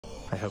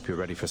I hope you're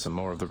ready for some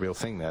more of the real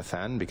thing there,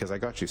 Than, because I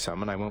got you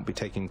some, and I won't be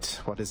taking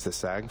what is this,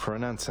 Zag, for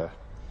an answer.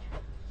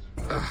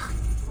 Ugh,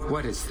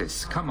 what is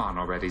this? Come on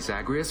already,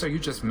 Zagreus. Are you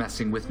just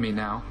messing with me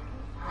now?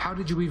 How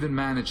did you even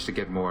manage to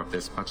get more of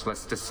this, much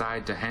less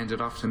decide to hand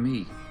it off to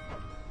me?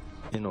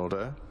 In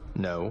order,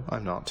 no,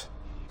 I'm not.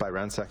 By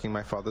ransacking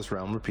my father's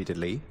realm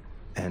repeatedly,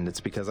 and it's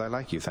because I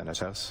like you,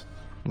 Thanatos,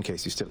 in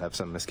case you still have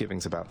some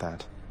misgivings about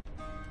that.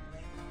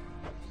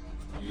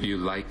 You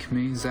like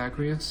me,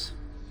 Zagreus?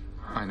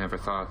 I never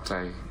thought.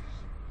 I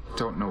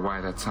don't know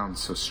why that sounds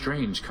so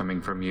strange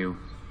coming from you,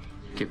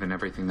 given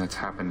everything that's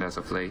happened as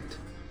of late.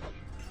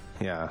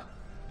 Yeah.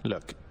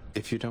 Look,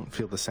 if you don't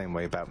feel the same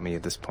way about me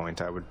at this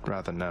point, I would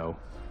rather know.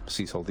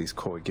 Cease all these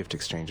coy gift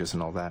exchanges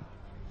and all that.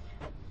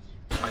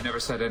 I never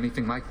said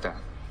anything like that.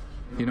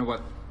 You know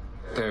what?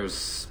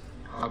 There's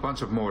a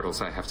bunch of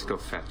mortals I have to go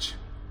fetch.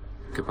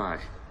 Goodbye.